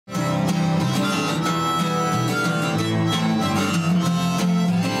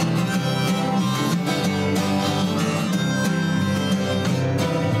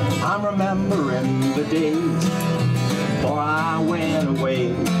in the days before I went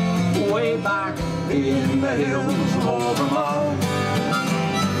away, way back in the hills of old Vermont.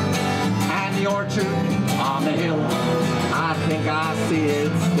 And the orchard on the hill, I think I see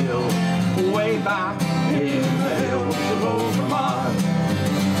it still, way back in the hills of old Vermont.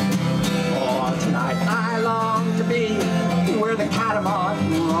 Oh, tonight I long to be where the catamount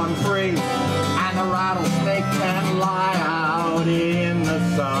run free and the rattlesnake can lie out in the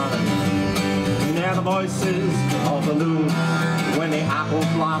sun. And hear the voices of the loon when the apple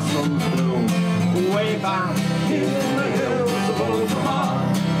blossoms bloom, way back in the hills of old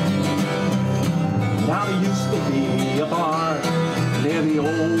Vermont. Now there used to be a barn near the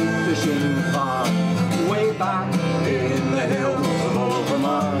old fishing pond, way back in the hills of old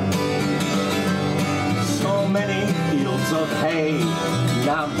Vermont. So many fields of hay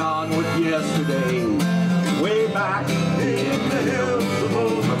now gone with yesterday, way back in the hills of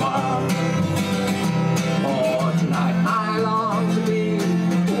old Vermont. Oh, tonight I long to be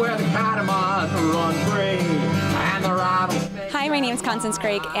where the catamount run free and the rattlesnake. Hi, my name is Constance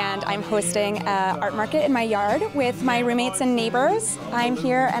Craig, and I'm hosting an art market in my yard with my roommates and neighbors. I'm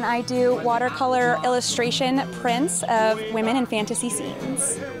here and I do watercolor illustration prints of women in fantasy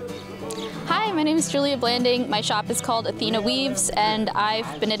scenes. Hi, my name is Julia Blanding. My shop is called Athena Weaves, and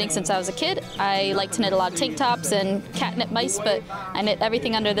I've been knitting since I was a kid. I like to knit a lot of tank tops and catnip mice, but I knit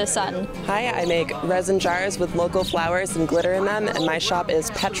everything under the sun. Hi, I make resin jars with local flowers and glitter in them, and my shop is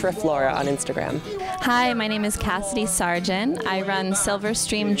Petra Flora on Instagram. Hi, my name is Cassidy Sargent. I run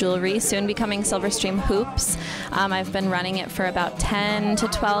Silverstream Jewelry, soon becoming Silverstream Hoops. I've been running it for about 10 to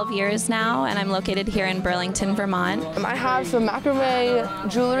 12 years now, and I'm located here in Burlington, Vermont. I have some macrame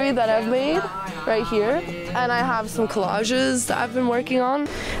jewelry that I've made right here, and I have some collages that I've been working on.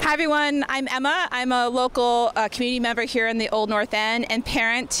 Hi everyone, I'm Emma. I'm a local community member here in the Old North End and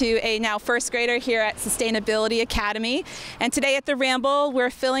parent to a now first grader here at Sustainability Academy. And today at the Ramble,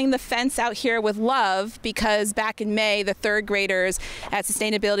 we're filling the fence out here with love because back in May, the third graders at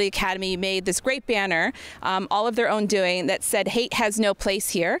Sustainability Academy made this great banner, all of their own doing, that said hate has no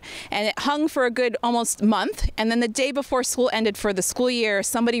place here. And it hung for a good almost month. And then the day before school ended for the school year,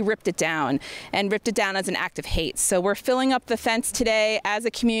 somebody ripped it down and ripped it down as an act of hate. So we're filling up the fence today as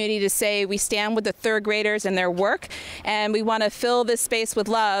a community to say we stand with the third graders and their work, and we want to fill this space with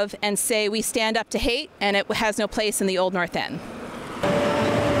love and say we stand up to hate and it has no place in the Old North End.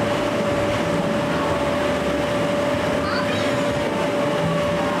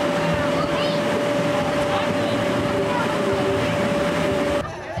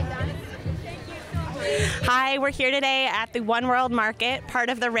 Hi, we're here today at the One World Market, part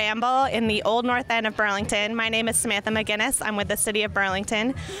of the Ramble in the Old North End of Burlington. My name is Samantha McGinnis. I'm with the City of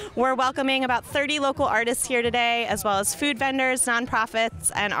Burlington. We're welcoming about 30 local artists here today, as well as food vendors,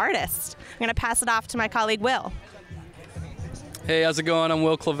 nonprofits, and artists. I'm going to pass it off to my colleague, Will. Hey, how's it going? I'm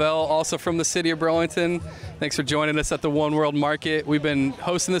Will Clavel, also from the City of Burlington. Thanks for joining us at the One World Market. We've been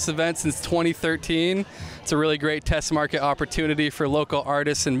hosting this event since 2013. It's a really great test market opportunity for local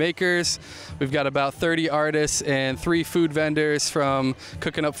artists and makers. We've got about 30 artists and 3 food vendors from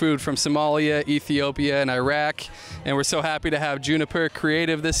cooking up food from Somalia, Ethiopia, and Iraq. And we're so happy to have Juniper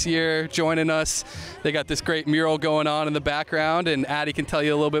Creative this year joining us. They got this great mural going on in the background, and Addie can tell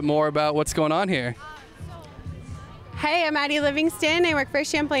you a little bit more about what's going on here. Hey, I'm Addie Livingston. I work for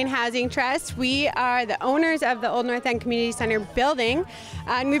Champlain Housing Trust. We are the owners of the Old North End Community Center building.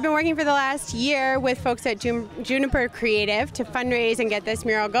 And we've been working for the last year with folks at Juniper Creative to fundraise and get this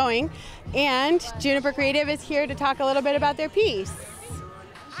mural going. And Juniper Creative is here to talk a little bit about their piece.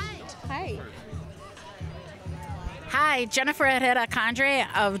 Hi. Hi, Jennifer Herrera Condre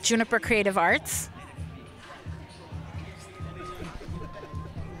of Juniper Creative Arts.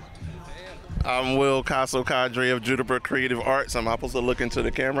 I'm Will Caso Cadre of Juniper Creative Arts. I'm supposed to look into the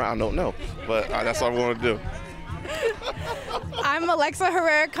camera? I don't know, but that's what I want to do. I'm Alexa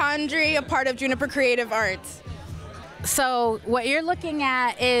Herrera Condre, a part of Juniper Creative Arts. So what you're looking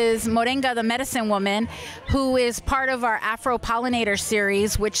at is Moringa, the medicine woman, who is part of our Afro Pollinator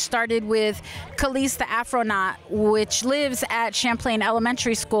series, which started with Khalees the Afronaut, which lives at Champlain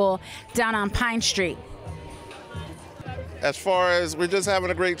Elementary School down on Pine Street. As far as we're just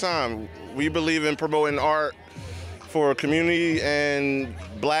having a great time. We believe in promoting art for community and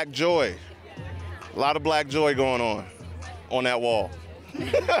black joy. A lot of black joy going on that wall.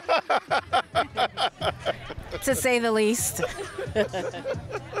 To say the least.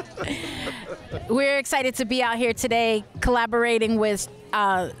 We're excited to be out here today collaborating with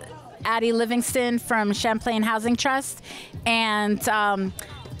Addie Livingston from Champlain Housing Trust and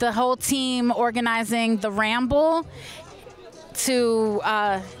the whole team organizing the Ramble to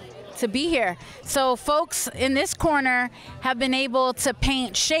to be here. So folks in this corner have been able to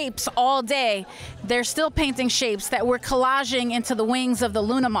paint shapes all day. They're still painting shapes that we're collaging into the wings of the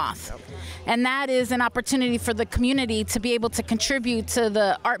Luna moth. And that is an opportunity for the community to be able to contribute to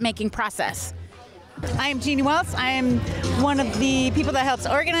the art making process. I am Jeannie Wells. I am one of the people that helps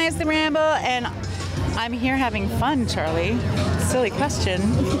organize the Ramble, and I'm here having fun, Charlie. Silly question.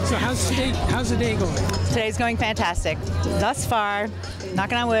 So how's the day going? Today's going fantastic. Thus far,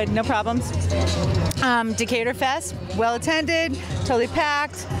 knocking on wood, no problems. Decatur Fest, well attended, totally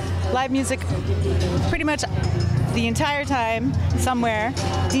packed, live music pretty much the entire time, somewhere.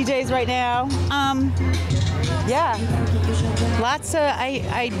 DJs right now. Yeah, lots of,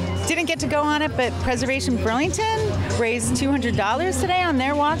 I didn't get to go on it, but Preservation Burlington raised $200 today on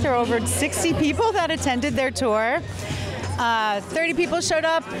their walk. There were over 60 people that attended their tour. 30 people showed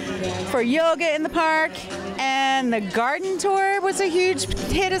up for yoga in the park, and the garden tour was a huge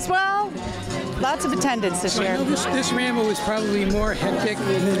hit as well. Lots of attendance this year. I know this Ramble was probably more hectic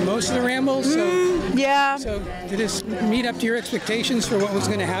than most of the Rambles. So, yeah. So did this meet up to your expectations for what was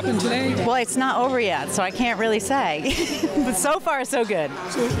going to happen today? Well, it's not over yet, so I can't really say. But so far, so good.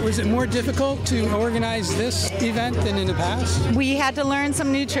 So was it more difficult to organize this event than in the past? We had to learn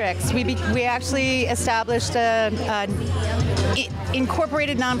some new tricks. We actually established a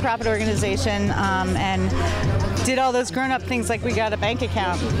incorporated nonprofit organization and did all those grown-up things like we got a bank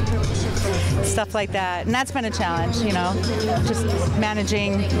account, stuff like that. And that's been a challenge, you know, just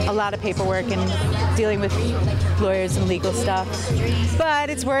managing a lot of paperwork and dealing with lawyers and legal stuff. But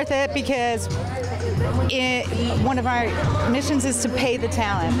it's worth it because one of our missions is to pay the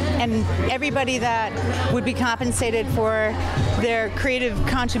talent, and everybody that would be compensated for their creative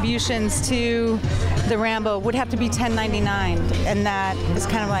contributions to the Ramble would have to be 1099, and that is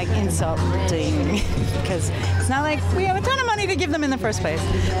kind of like insulting because it's not like we have a ton of money to give them in the first place.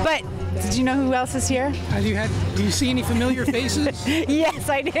 But did you know who else is here? Do you see any familiar faces? Yes,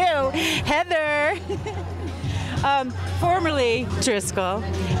 I do. Heather. Formerly Driscoll,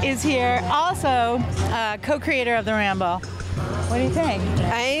 is here, also co-creator of the Ramble. What do you think?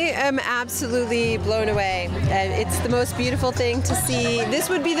 I am absolutely blown away. It's the most beautiful thing to see. This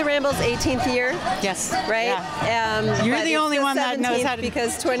would be the Ramble's 18th year. Yes. Right? Yeah. You're the only one that knows how to...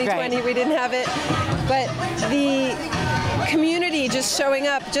 Because 2020 right. We didn't have it. But the community just showing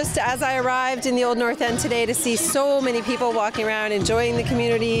up, just as I arrived in the Old North End today, to see so many people walking around, enjoying the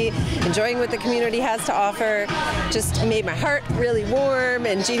community, enjoying what the community has to offer, just made my heart really warm.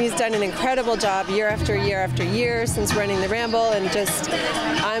 And Jeannie's done an incredible job year after year after year since running the Ramble, and just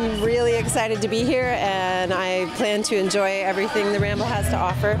I'm really excited to be here, and I plan to enjoy everything the Ramble has to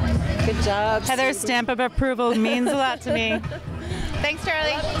offer. Good job. Heather's stamp of approval means a lot to me. Thanks,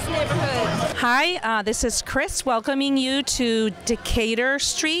 Charlie. Love this neighborhood. Hi, this is Chris welcoming you to Decatur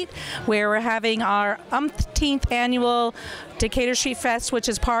Street, where we're having our umpteenth annual Decatur Street Fest, which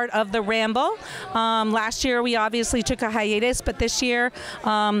is part of the Ramble. Last year we obviously took a hiatus, but this year,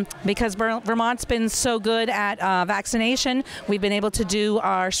 because Vermont's been so good at vaccination, we've been able to do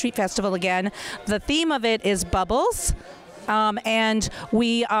our street festival again. The theme of it is bubbles. And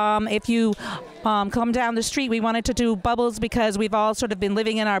we, if you come down the street, we wanted to do bubbles because we've all sort of been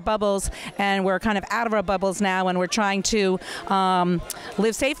living in our bubbles, and we're kind of out of our bubbles now, and we're trying to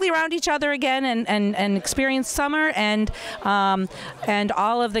live safely around each other again and experience summer and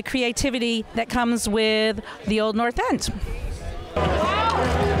all of the creativity that comes with the Old North End.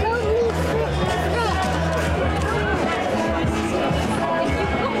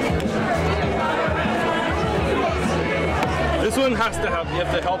 This one has to have, you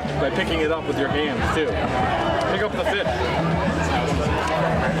have to help by picking it up with your hands too. Pick up the fish.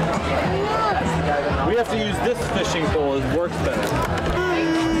 We have to use this fishing pole, it works better.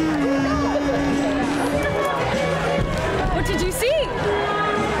 What did you see?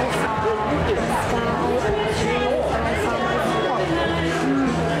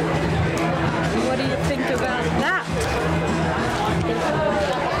 What do you think about that?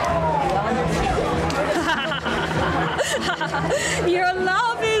 Your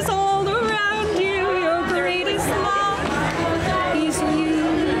love is all around you. Your greatest love is you.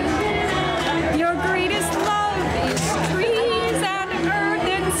 Your greatest love is trees and earth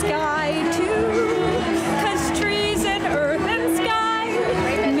and sky too. 'Cause trees and earth and sky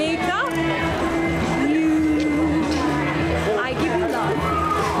make up you. I give you love.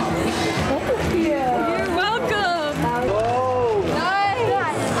 Oh, yeah. You're welcome. Oh.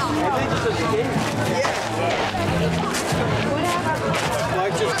 Nice. I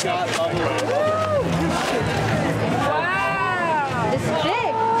just got